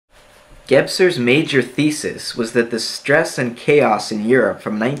Gebser's major thesis was that the stress and chaos in Europe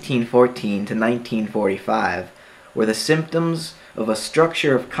from 1914 to 1945 were the symptoms of a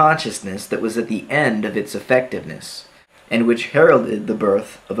structure of consciousness that was at the end of its effectiveness, and which heralded the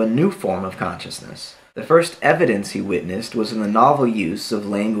birth of a new form of consciousness. The first evidence he witnessed was in the novel use of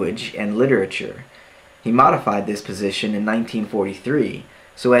language and literature. He modified this position in 1943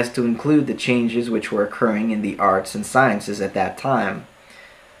 so as to include the changes which were occurring in the arts and sciences at that time.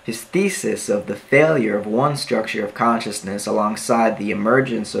 His thesis of the failure of one structure of consciousness alongside the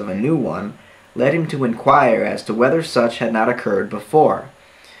emergence of a new one led him to inquire as to whether such had not occurred before.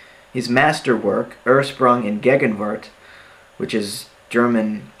 His masterwork, Ursprung in Gegenwart, which is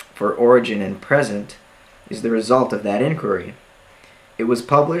German for origin and present, is the result of that inquiry. It was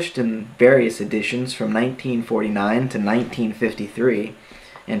published in various editions from 1949 to 1953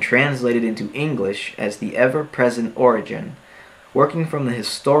 and translated into English as The Ever-Present Origin, working from the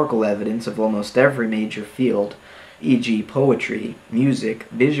historical evidence of almost every major field, e.g. poetry, music,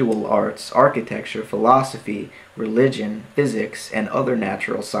 visual arts, architecture, philosophy, religion, physics, and other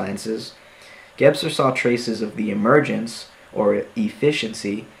natural sciences. Gebser saw traces of the emergence, or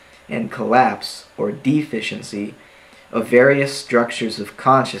efficiency, and collapse, or deficiency, of various structures of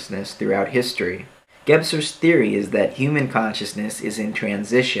consciousness throughout history. Gebser's theory is that human consciousness is in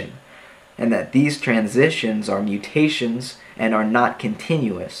transition, and that these transitions are mutations and are not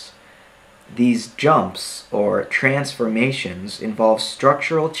continuous. These jumps, or transformations, involve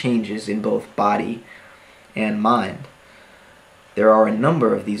structural changes in both body and mind. There are a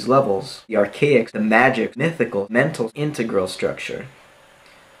number of these levels: the archaic, the magic, mythical, mental, integral structure.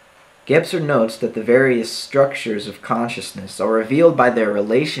 Gebser notes that the various structures of consciousness are revealed by their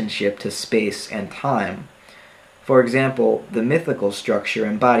relationship to space and time. For example, the mythical structure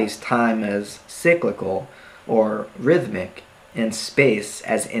embodies time as cyclical or rhythmic and space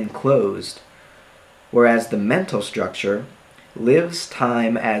as enclosed, whereas the mental structure lives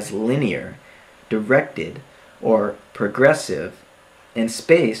time as linear, directed, or progressive, and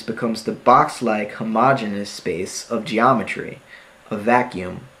space becomes the box-like homogeneous space of geometry, a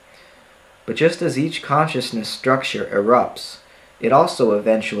vacuum. But just as each consciousness structure erupts, it also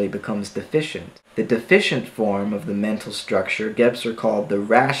eventually becomes deficient. The deficient form of the mental structure Gebser called the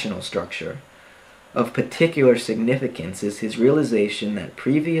rational structure. Of particular significance is his realization that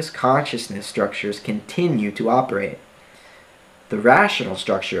previous consciousness structures continue to operate. The rational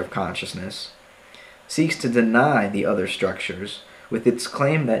structure of consciousness seeks to deny the other structures with its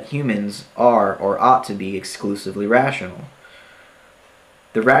claim that humans are or ought to be exclusively rational.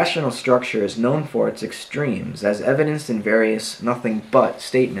 The rational structure is known for its extremes, as evidenced in various nothing but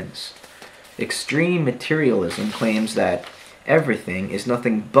statements. Extreme materialism claims that everything is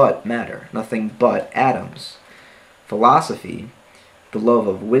nothing but matter, nothing but atoms. Philosophy, the love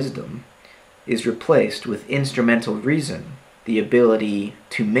of wisdom, is replaced with instrumental reason, the ability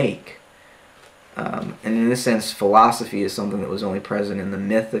to make. And in this sense, philosophy is something that was only present in the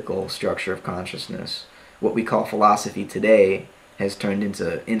mythical structure of consciousness. What we call philosophy today has turned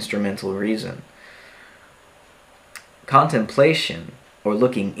into instrumental reason. Contemplation, or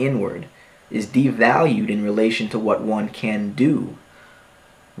looking inward, is devalued in relation to what one can do.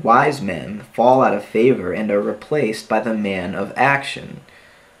 Wise men fall out of favor and are replaced by the man of action.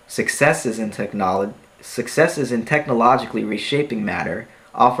 Successes in technologically reshaping matter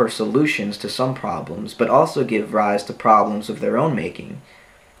offer solutions to some problems, but also give rise to problems of their own making.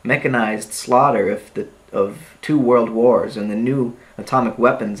 Mechanized slaughter of 2 world wars and the new atomic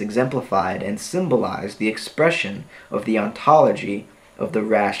weapons exemplified and symbolized the expression of the ontology of the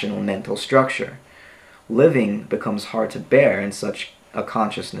rational mental structure. Living becomes hard to bear in such a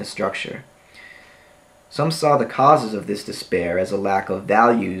consciousness structure. Some saw the causes of this despair as a lack of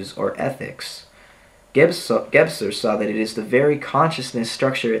values or ethics. Gebser saw that it is the very consciousness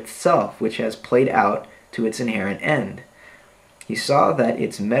structure itself which has played out to its inherent end. He saw that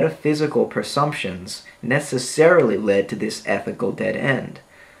its metaphysical presumptions necessarily led to this ethical dead end.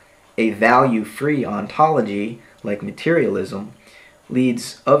 A value-free ontology, like materialism,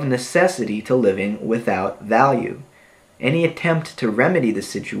 leads of necessity to living without value. Any attempt to remedy the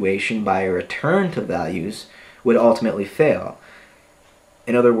situation by a return to values would ultimately fail.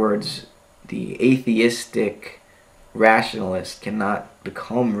 In other words, the atheistic rationalist cannot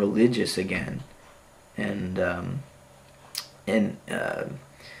become religious again and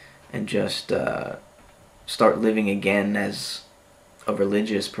just start living again as a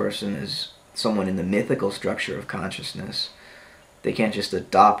religious person, as someone in the mythical structure of consciousness. They can't just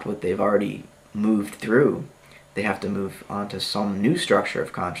adopt what they've already moved through. They have to move on to some new structure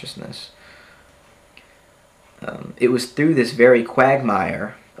of consciousness. It was through this very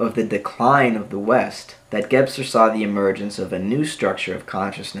quagmire of the decline of the West that Gebser saw the emergence of a new structure of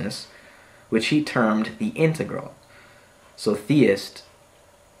consciousness, which he termed the integral. So theist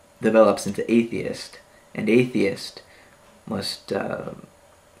develops into atheist, and atheist must,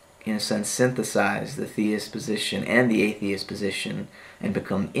 in a sense, synthesize the theist position and the atheist position and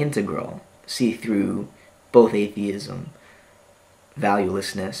become integral, see through both atheism,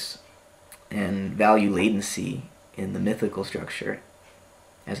 valuelessness, and value latency in the mythical structure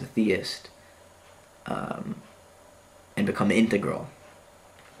as a theist, and become integral.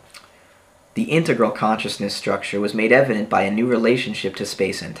 The integral consciousness structure was made evident by a new relationship to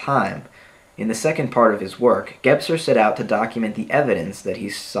space and time. In the second part of his work, Gebser set out to document the evidence that he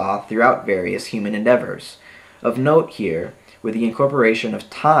saw throughout various human endeavors. Of note here were the incorporation of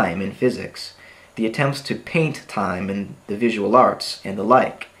time in physics, the attempts to paint time in the visual arts, and the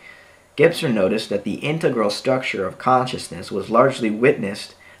like. Gebser noticed that the integral structure of consciousness was largely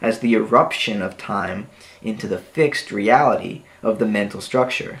witnessed as the eruption of time into the fixed reality of the mental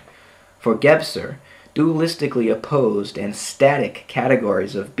structure. For Gebser, dualistically opposed and static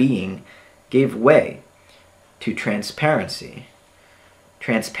categories of being gave way to transparency.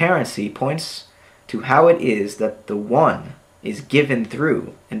 Transparency points to how it is that the one is given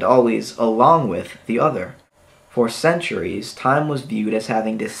through and always along with the other. For centuries, time was viewed as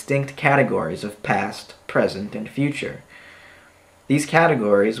having distinct categories of past, present, and future. These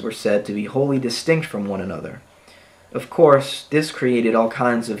categories were said to be wholly distinct from one another. Of course, this created all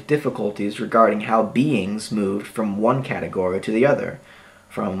kinds of difficulties regarding how beings moved from one category to the other,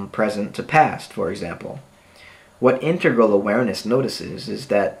 from present to past, for example. What integral awareness notices is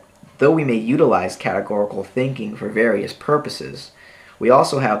that though we may utilize categorical thinking for various purposes, we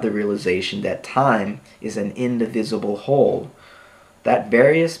also have the realization that time is an indivisible whole, that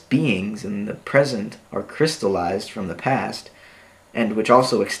various beings in the present are crystallized from the past, and which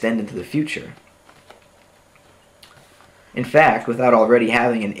also extend into the future. In fact, without already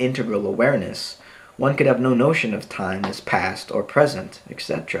having an integral awareness, one could have no notion of time as past or present,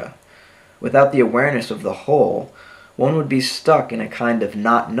 etc. Without the awareness of the whole, one would be stuck in a kind of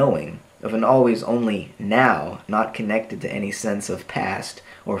not knowing, of an always only now, not connected to any sense of past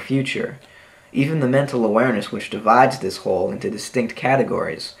or future. Even the mental awareness which divides this whole into distinct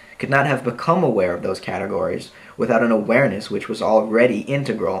categories could not have become aware of those categories without an awareness which was already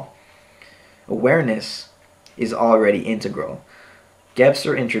integral. Awareness is already integral.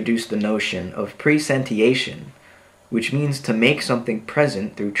 Gebser introduced the notion of presentiation, which means to make something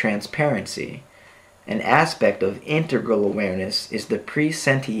present through transparency. An aspect of integral awareness is the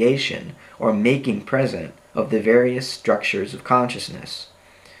presentiation, or making present, of the various structures of consciousness.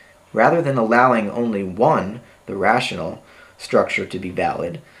 Rather than allowing only one, the rational, structure to be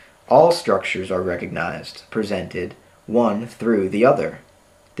valid, all structures are recognized, presented, one through the other.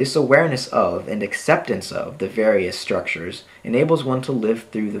 This awareness of and acceptance of the various structures enables one to live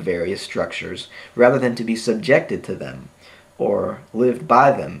through the various structures rather than to be subjected to them, or lived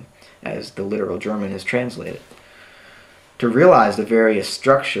by them, as the literal German is translated. To realize the various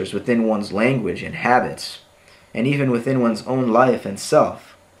structures within one's language and habits, and even within one's own life and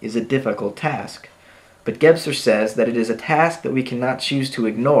self, is a difficult task. But Gebser says that it is a task that we cannot choose to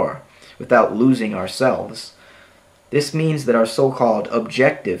ignore without losing ourselves. This means that our so-called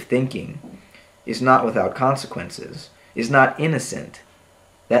objective thinking is not without consequences, is not innocent,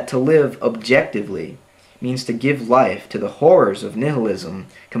 that to live objectively means to give life to the horrors of nihilism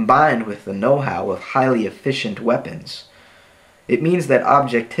combined with the know-how of highly efficient weapons. It means that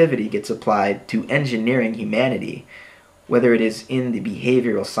objectivity gets applied to engineering humanity, whether it is in the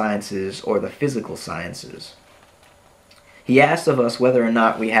behavioral sciences or the physical sciences. He asks of us whether or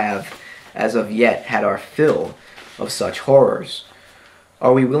not we have, as of yet, had our fill of such horrors.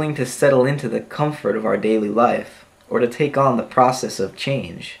 Are we willing to settle into the comfort of our daily life, or to take on the process of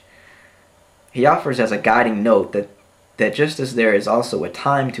change? He offers as a guiding note that just as there is also a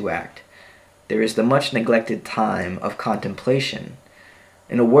time to act, there is the much neglected time of contemplation.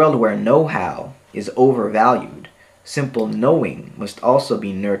 In a world where know-how is overvalued, simple knowing must also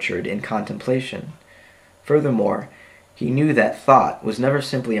be nurtured in contemplation. Furthermore, he knew that thought was never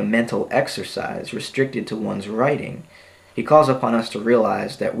simply a mental exercise restricted to one's writing. He calls upon us to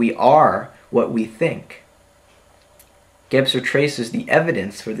realize that we are what we think. Gebser traces the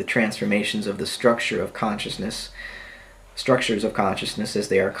evidence for the transformations of the structures of consciousness as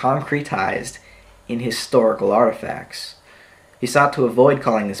they are concretized in historical artifacts. He sought to avoid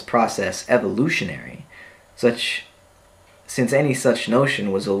calling this process evolutionary, since any such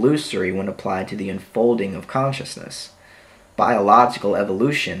notion was illusory when applied to the unfolding of consciousness. Biological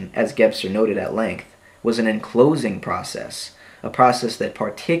evolution, as Gebser noted at length, was an enclosing process, a process that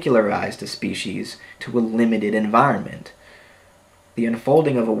particularized a species to a limited environment. The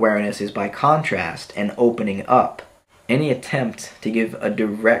unfolding of awareness is, by contrast, an opening up. Any attempt to give a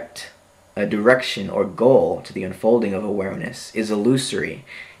direction or goal to the unfolding of awareness is illusory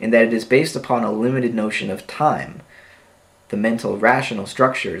in that it is based upon a limited notion of time, the mental rational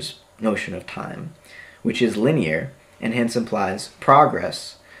structure's notion of time, which is linear and hence implies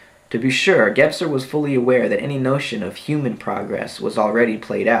progress. To be sure, Gebser was fully aware that any notion of human progress was already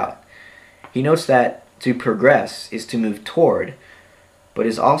played out. He notes that to progress is to move toward, but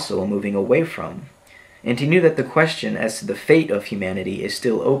is also a moving away from. And he knew that the question as to the fate of humanity is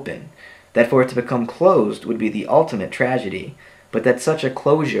still open, that for it to become closed would be the ultimate tragedy, but that such a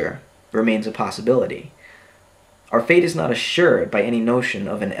closure remains a possibility. Our fate is not assured by any notion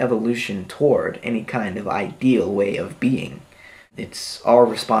of an evolution toward any kind of ideal way of being. It's our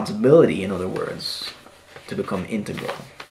responsibility, in other words, to become integral.